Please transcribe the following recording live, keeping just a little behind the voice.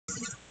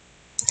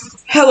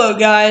Hello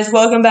guys,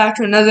 welcome back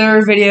to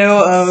another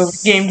video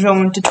of game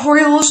development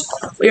tutorials.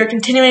 We are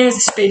continuing with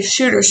the space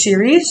shooter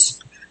series.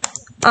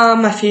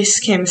 My face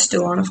cam is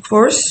still on, of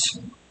course.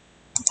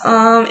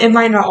 It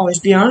might not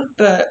always be on,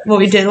 but what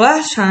we did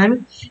last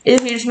time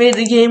is we just made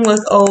the game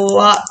look a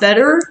lot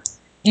better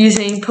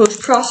using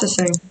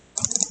post-processing.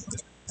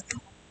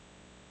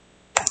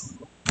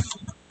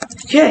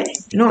 Okay,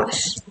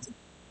 nice.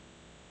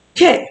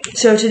 Okay,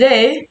 so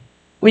today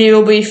we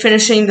will be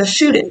finishing the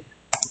shooting.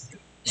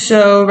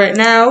 So right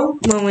now,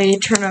 when we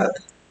turn up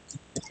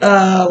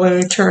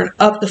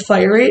the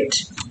fire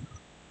rate,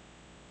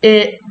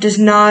 it does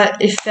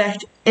not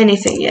affect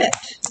anything yet.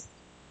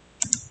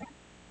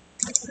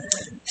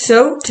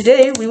 So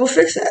today we will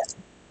fix that.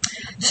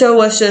 So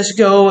let's just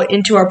go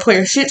into our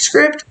player shoot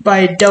script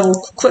by double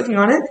clicking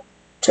on it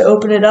to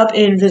open it up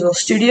in Visual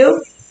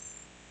Studio.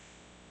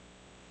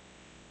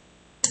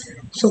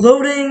 It's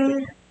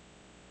loading.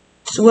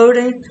 It's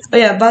loading. Oh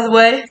yeah, by the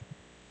way,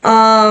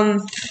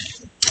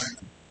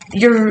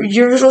 Your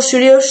Visual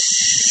Studio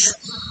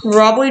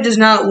probably does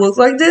not look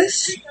like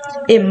this.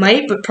 It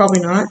might, but probably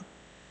not.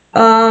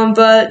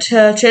 But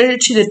change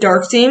it to the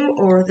dark theme,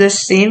 or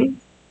this theme.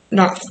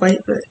 Not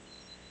quite, but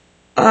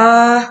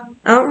I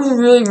don't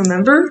really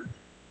remember.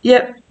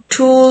 Yep,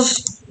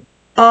 tools,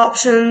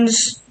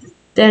 options,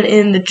 then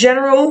in the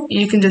general,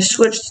 you can just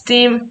switch the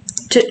theme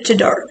to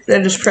dark,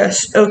 then just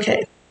press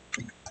OK.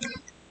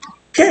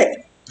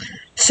 Okay,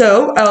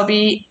 so I'll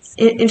be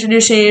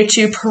introducing you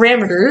to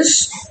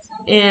parameters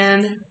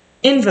and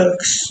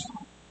invokes.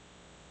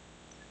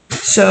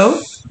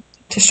 So,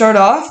 to start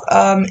off,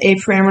 a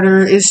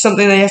parameter is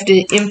something that you have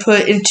to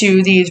input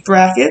into these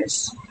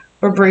brackets,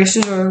 or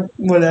braces, or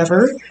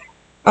whatever,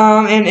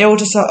 and it will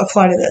just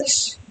apply to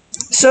this.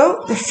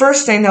 So, the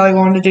first thing that we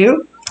want to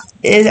do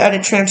is add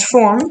a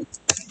transform.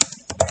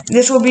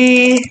 This will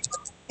be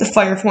the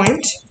fire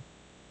point,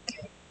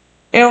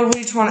 and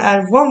we just want to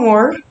add one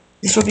more.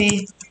 This will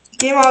be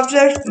game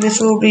object, and this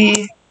will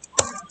be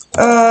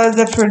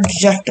the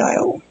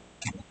projectile.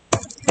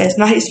 That's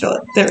not how you spell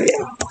it. There we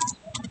go.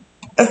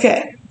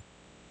 Okay.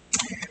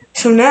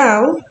 So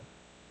now,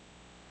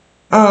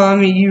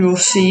 you will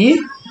see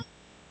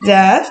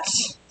that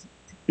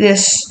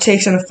this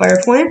takes in a fire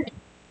point.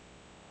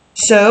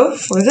 So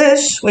for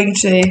this, we can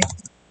say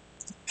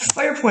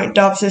fire point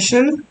dot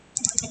position,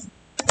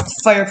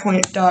 fire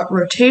point dot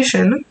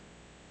rotation,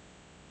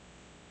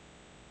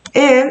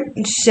 and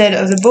instead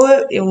of the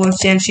bullet, it will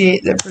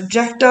instantiate the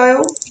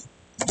projectile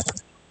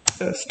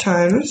both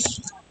times,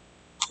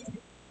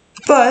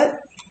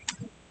 but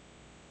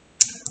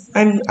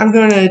I'm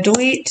going to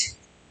delete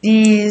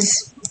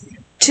these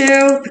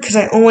two because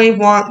I only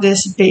want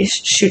this base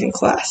shooting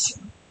class.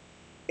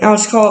 And I'll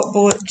just call it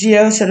bullet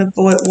geo instead of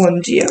bullet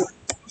 1 geo,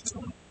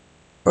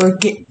 or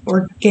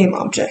game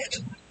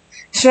object.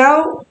 So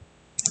now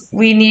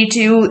we need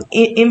to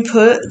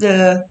input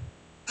the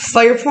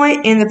fire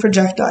point and the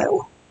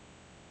projectile.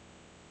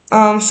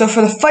 So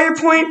for the fire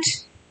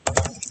point,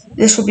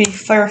 this will be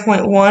fire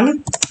point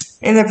 1,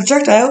 and the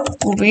projectile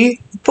will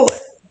be bullet.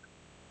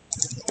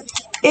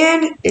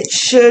 And it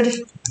should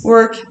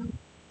work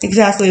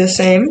exactly the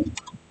same,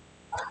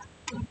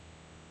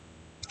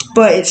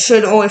 but it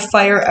should only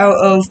fire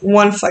out of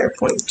one fire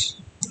point.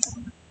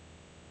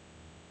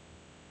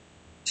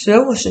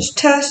 So let's just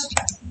test.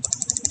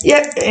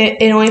 Yep,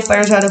 it only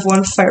fires out of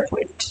one fire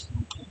point.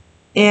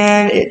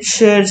 And it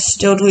should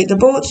still delete the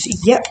bullets.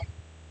 Yep.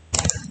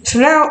 So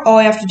now all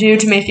I have to do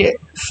to make it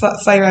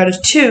fire out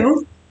of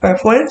 2 fire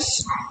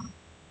points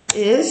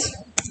is,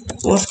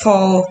 let's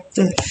call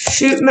the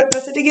shoot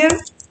method again,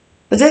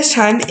 but this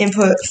time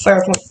input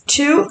fire point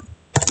 2,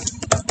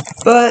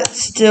 but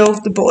still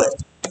the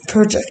bullet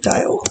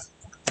projectile.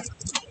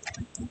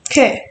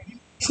 Okay,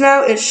 so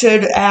now it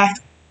should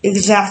act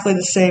exactly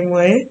the same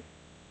way,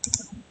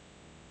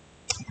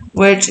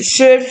 which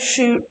should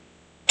shoot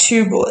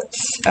 2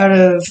 bullets out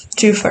of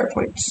 2 fire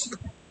points.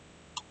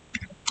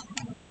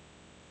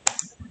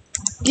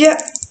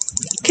 Yep.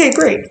 Okay,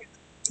 great.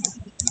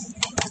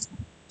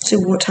 Let's see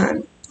what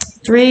time.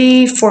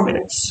 4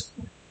 minutes.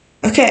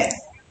 Okay,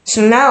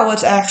 so now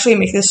let's actually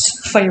make this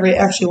fire rate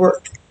actually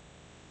work.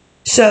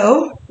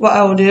 So, what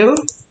I will do,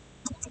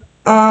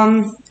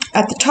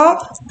 at the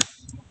top,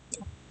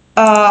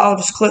 I'll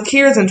just click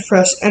here, then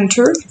press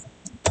enter.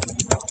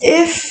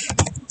 If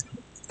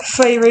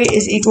fire rate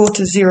is equal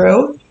to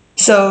 0,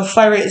 so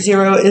fire rate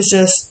 0 is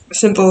just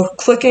simple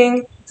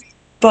clicking,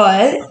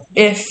 but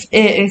if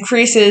it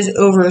increases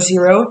over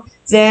 0,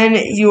 then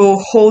you will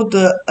hold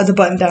the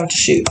button down to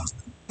shoot.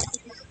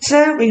 So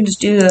now we can just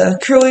do the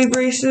curly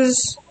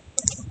braces.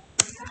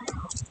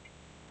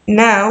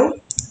 Now,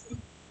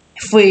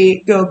 if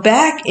we go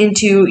back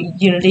into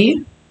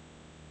Unity,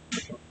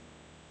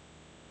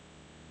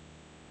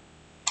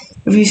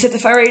 if you set the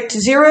fire rate to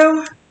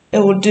 0, it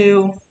will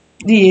do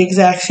the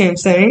exact same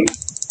thing.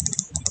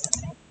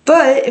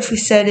 But if we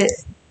set it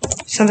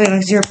something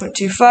like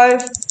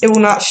 0.25, it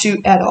will not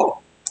shoot at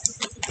all.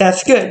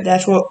 That's good.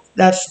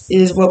 That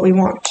is what we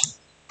want.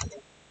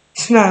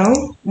 So now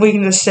we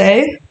can just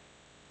say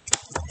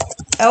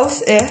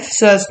else if,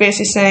 so that's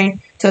basically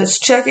saying, so it's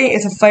checking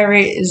if the fire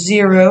rate is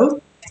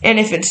 0, and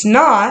if it's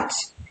not,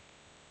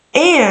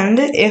 and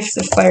if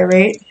the fire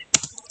rate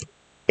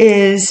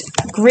is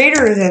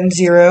greater than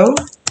 0,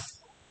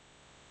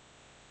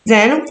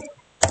 then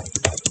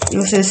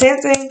you'll say the same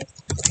thing,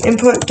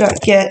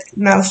 input.get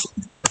mouse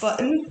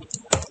button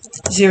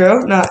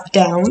 0, not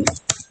down.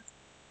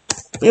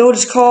 We will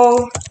just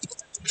call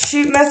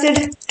shoot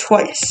method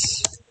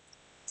twice.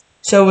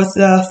 So with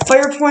the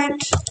fire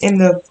point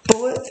and the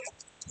bullet,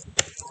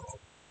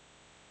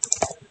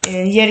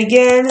 and yet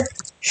again,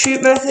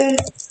 shoot method,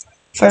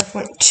 fire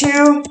point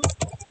 2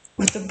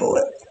 with the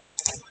bullet.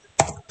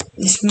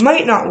 This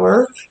might not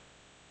work,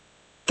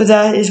 but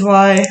that is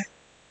why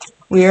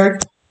we are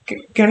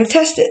going to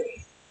test it.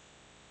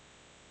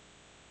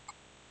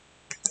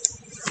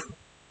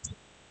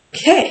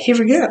 Okay, here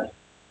we go.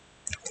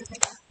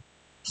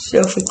 So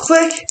if we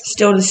click,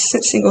 still just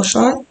single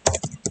shot,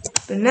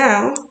 but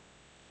now,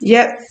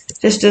 yep,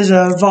 this does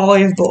a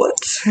volley of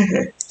bullets.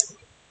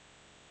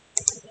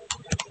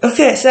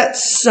 Okay, so that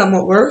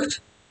somewhat worked,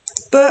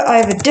 but I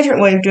have a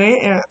different way of doing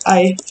it, and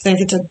I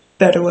think it's a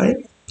better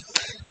way.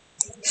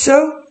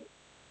 So,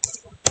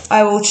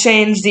 I will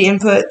change the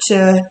input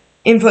to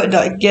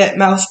input.get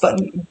mouse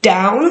button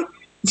down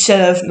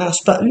instead of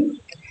mouse button,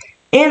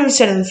 and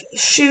instead of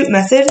shoot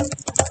method,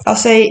 I'll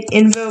say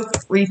invoke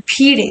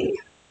repeating.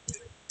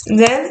 And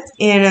then,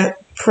 in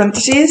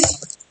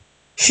parentheses,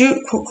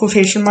 shoot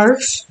quotation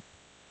marks,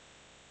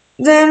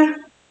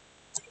 then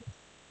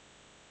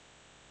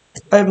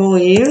I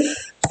believe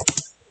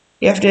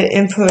you have to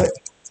input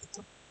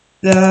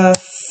the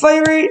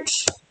fire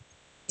rate.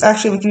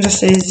 Actually, we can just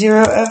say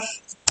 0f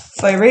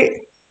fire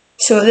rate.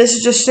 So this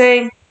is just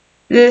saying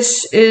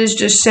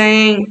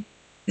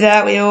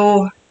that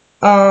we'll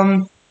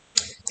the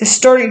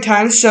starting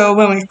time. So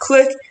when we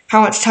click,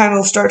 how much time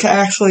will start to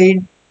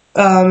actually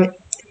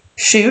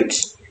shoot,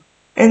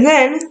 and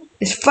then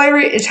this fire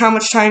rate is how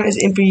much time is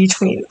in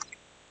between.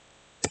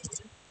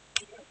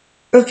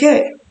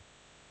 Okay.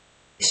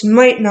 This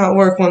might not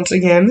work once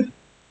again.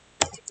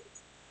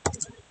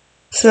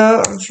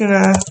 So I'm just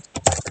gonna,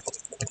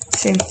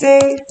 same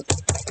thing.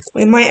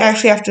 We might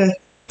actually have to,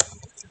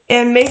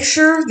 and make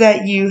sure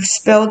that you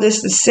spell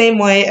this the same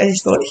way as you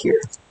spell it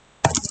here.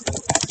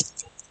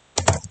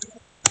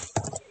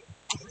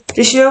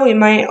 Just we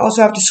might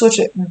also have to switch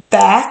it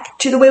back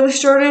to the way we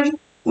started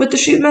with the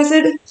shoot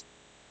method.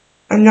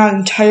 I'm not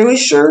entirely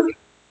sure,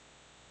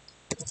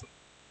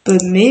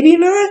 but maybe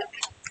not.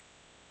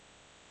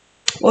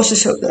 Let's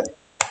just hope that.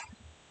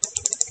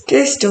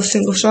 Okay, still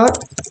single shot.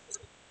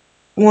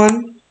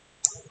 1.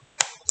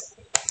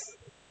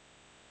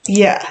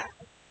 Yeah.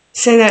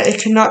 Saying that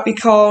it cannot be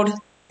called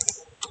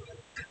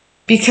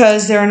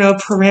because there are no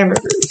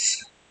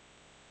parameters.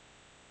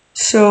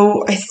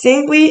 So I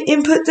think we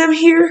input them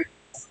here.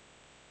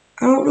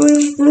 I don't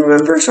really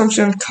remember, so I'm just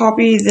going to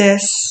copy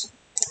this.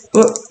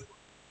 Whoop.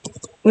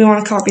 We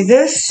want to copy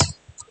this,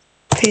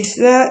 paste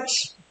that,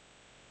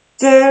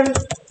 then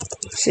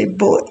say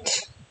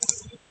bullet.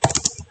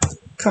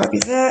 Copy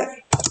that,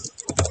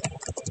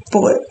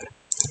 bullet.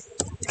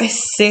 I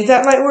think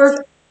that might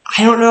work.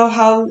 I don't know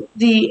how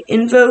the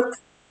invoke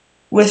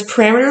with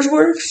parameters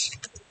works.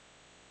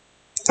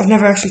 I've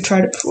never actually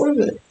tried it before,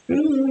 but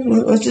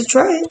let's just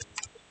try it.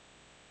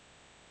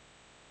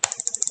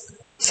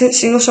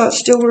 Since single shot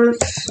still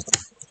works.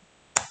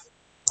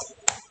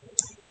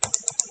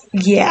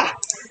 Yeah.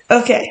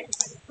 Okay.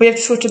 We have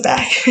to switch it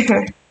back.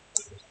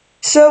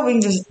 So we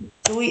can just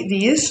delete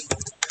these.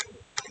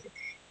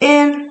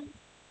 And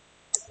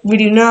we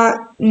do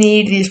not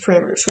need these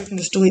parameters, so we can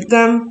just delete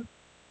them.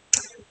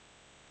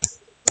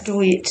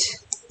 Delete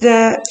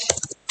that.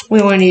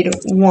 We only need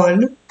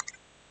 1.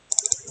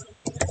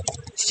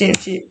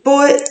 Instantiate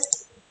bullet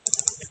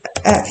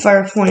at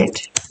fire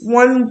point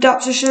 1 dot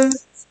position,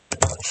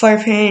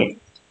 fire point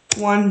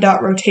 1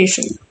 dot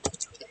rotation.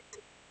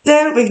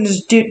 Then we can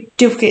just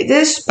duplicate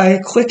this by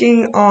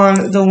clicking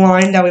on the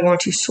line that we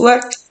want to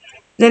select,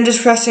 then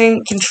just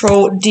pressing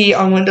Control D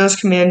on Windows,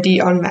 Command D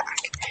on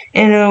Mac,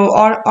 and it will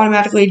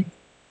automatically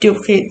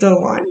duplicate the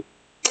line.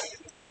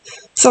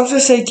 So I'm going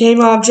to say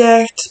game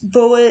object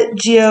bullet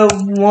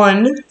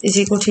geo1 is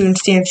equal to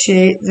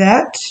instantiate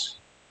that.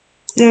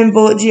 Then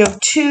bullet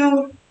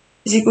geo2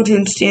 is equal to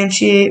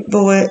instantiate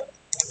bullet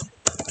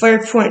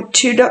fire point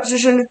 2 dot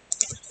position,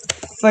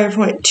 fire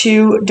point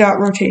 2 dot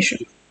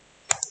rotation.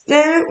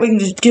 Then we can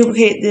just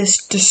duplicate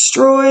this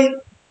destroy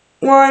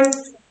line.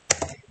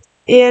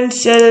 And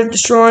instead of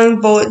destroying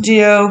bullet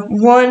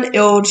geo1, it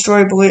will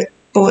destroy bullet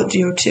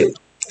geo2.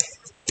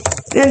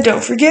 Then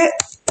don't forget,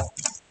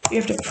 we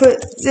have to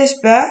put this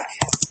back.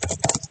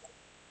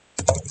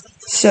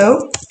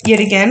 So, yet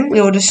again, we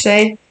will just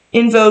say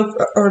invoke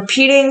or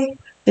repeating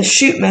the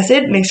shoot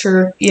method. Make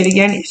sure, yet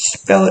again, you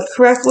spell it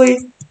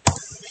correctly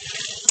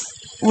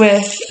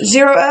with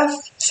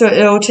 0f, so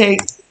it will take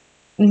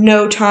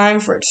no time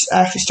for it to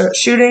actually start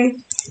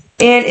shooting,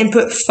 and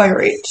input fire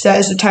rate, so that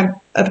is the time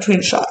between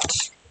the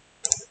shots.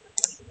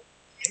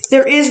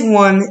 There is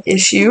one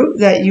issue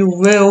that you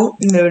will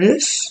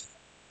notice.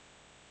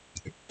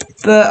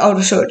 but I'll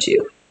just show it to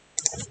you.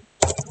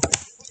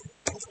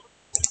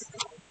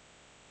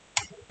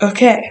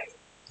 Okay,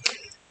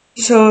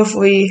 so if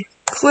we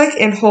click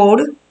and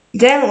hold,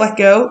 then let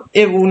go,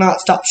 it will not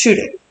stop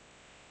shooting.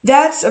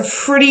 That's a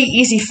pretty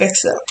easy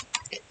fix though.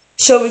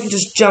 So we can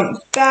just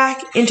jump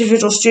back into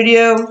Visual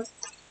Studio,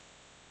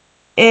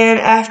 and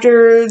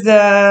after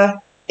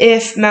the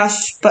if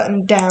mouse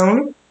button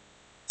down,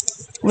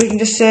 we can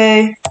just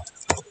say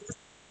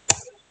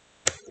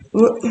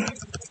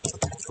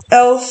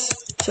else.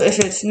 So if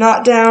it's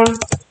not down,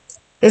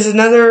 there's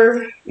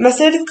another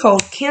method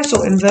called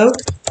cancel invoke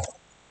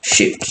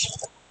shoot.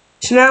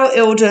 So now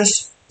it will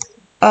just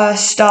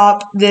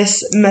stop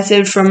this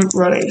method from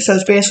running. So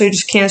it's basically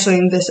just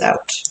canceling this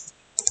out.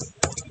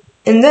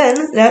 And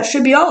then that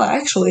should be all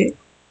actually.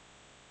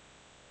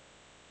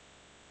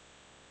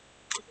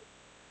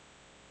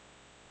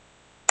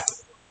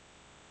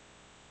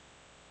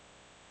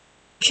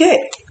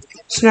 Okay,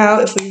 so now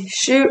if we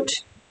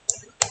shoot,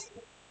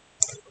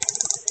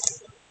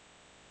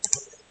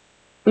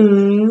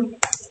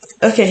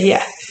 okay,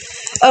 yeah.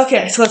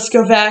 Okay, so let's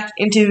go back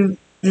into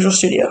Visual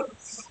Studio.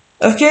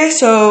 Okay,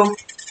 so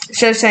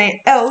instead of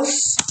saying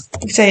else,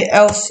 we say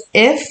else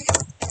if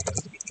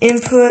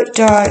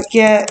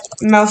input.get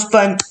mouse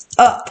button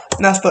up,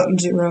 mouse button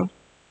 0.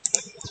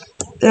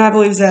 Then I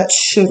believe that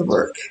should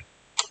work.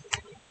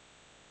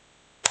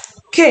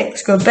 Okay,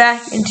 let's go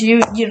back into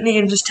Unity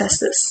and just test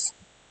this.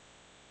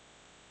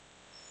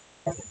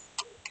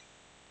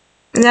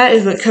 And that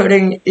is what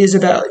coding is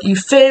about. You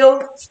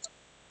fail,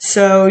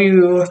 so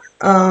you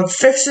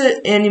fix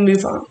it and you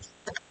move on.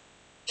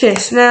 Okay,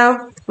 so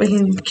now we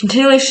can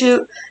continually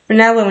shoot, but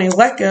now when we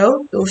let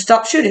go, it will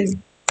stop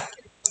shooting.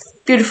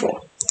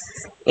 Beautiful.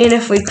 And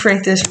if we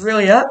crank this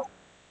really up,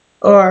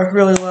 or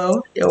really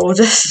low, it will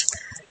just,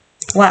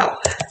 wow.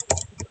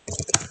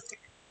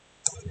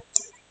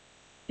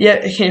 Yeah,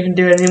 I can't even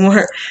do it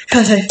anymore,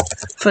 because I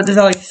put the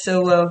value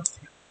so low.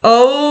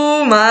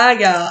 Oh my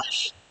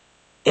gosh.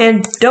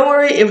 And don't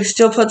worry, it will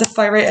still put the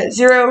fire rate at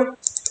 0.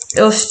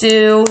 It will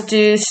still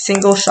do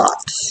single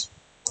shots.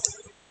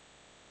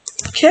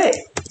 Okay,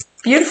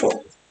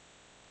 beautiful.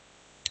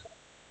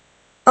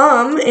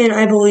 And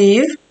I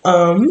believe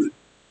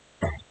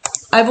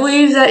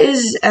that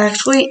is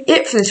actually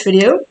it for this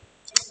video.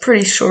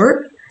 Pretty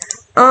short.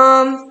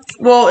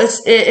 Well,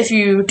 if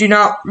you do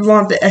not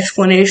want the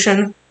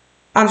explanation,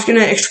 I'm just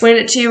gonna explain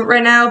it to you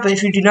right now. But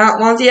if you do not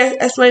want the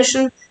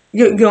explanation,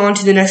 go on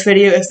to the next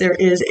video if there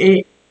is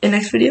a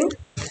next video.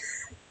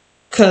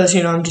 Because,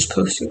 you know, I'm just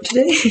posting it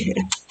today.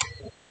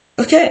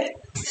 Okay,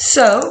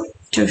 so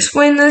to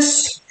explain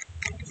this,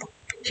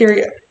 here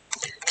we go.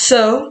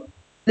 So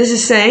this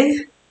is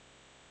saying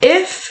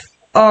if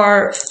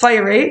our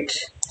fire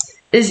rate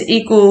is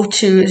equal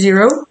to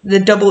 0, the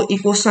double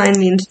equal sign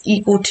means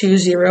equal to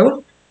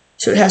 0.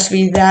 So it has to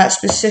be that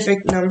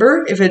specific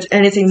number. If it's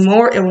anything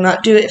more, it will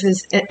not do it. If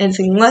it's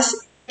anything less,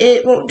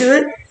 it won't do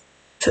it.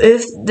 So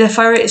if the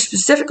fire rate is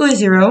specifically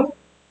 0,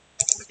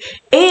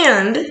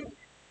 and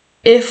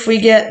if we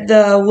get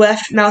the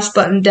left mouse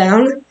button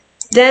down,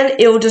 then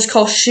it will just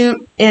call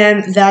shoot,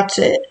 and that's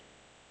it.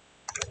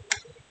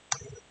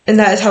 And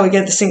that is how we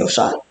get the single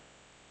shot.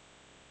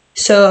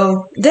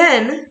 So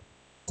then,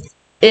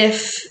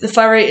 if the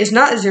fire rate is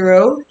not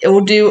 0, it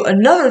will do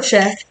another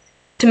check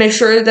to make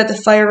sure that the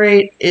fire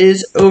rate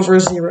is over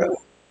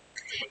 0.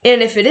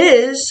 And if it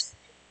is,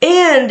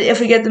 and if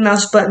we get the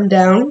mouse button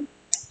down,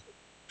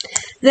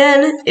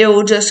 then it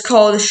will just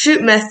call the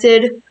shoot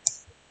method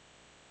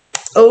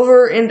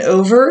over and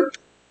over.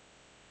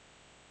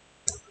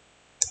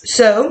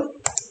 So,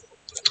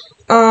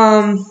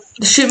 the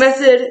shoot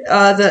method,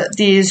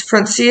 these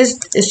parentheses,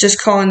 is just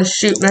calling the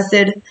shoot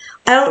method.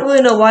 I don't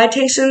really know why it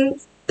takes in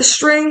a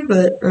string,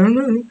 but I don't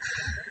know.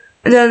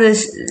 And then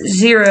this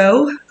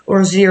 0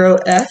 or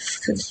 0f,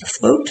 because it's a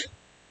float.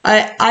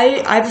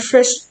 I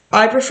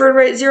prefer to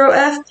write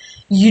 0f.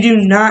 You do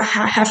not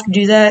have to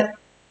do that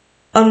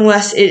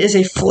unless it is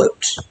a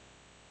float.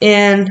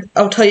 And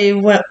I'll tell you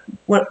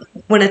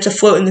when it's a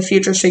float in the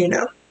future, so you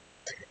know.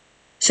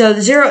 So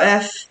the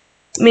 0f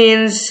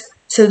means,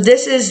 so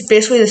this is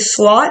basically the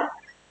slot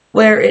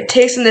where it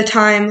takes in the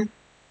time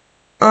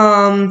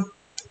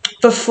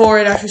before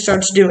it actually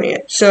starts doing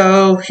it.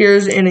 So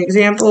here's an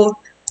example.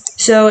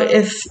 So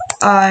if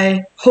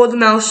I hold the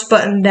mouse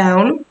button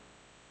down,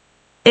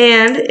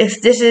 and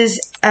if this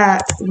is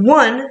at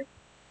 1,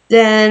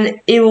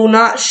 then it will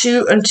not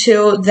shoot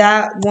until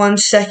that 1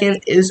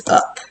 second is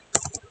up.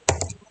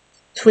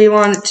 So we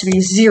want it to be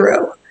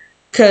 0,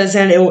 because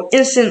then it will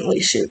instantly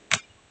shoot.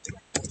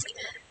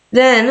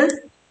 Then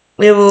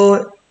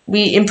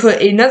we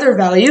input another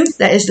value,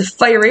 that is the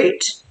fire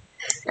rate,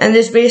 and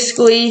this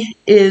basically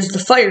is the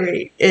fire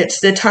rate. It's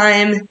the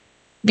time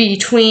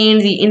between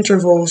the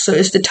intervals, so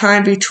it's the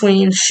time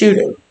between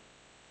shooting.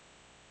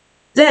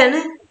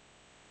 Then,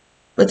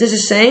 what this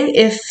is saying,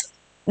 if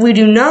we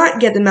do not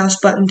get the mouse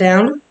button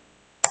down,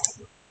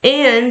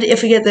 and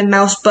if we get the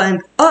mouse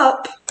button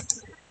up,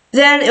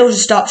 then it will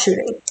just stop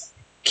shooting.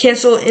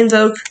 Cancel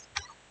invoke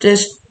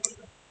just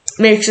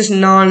makes this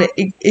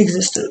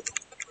non-existent.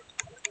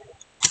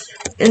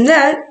 And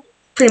that,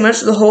 pretty much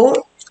the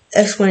whole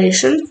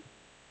explanation.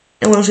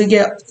 And once we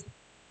get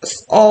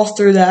all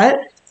through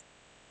that,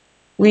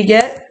 we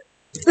get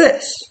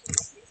this.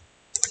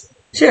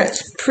 So yeah,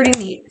 it's pretty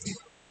neat.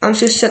 I'm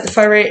just going to set the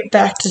fire rate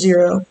back to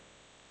 0.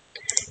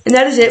 And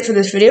that is it for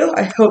this video.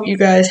 I hope you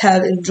guys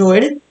have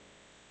enjoyed.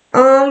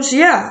 So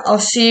yeah, I'll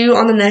see you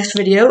on the next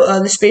video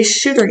of the Space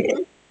Shooter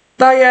game.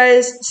 Bye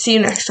guys, see you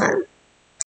next time.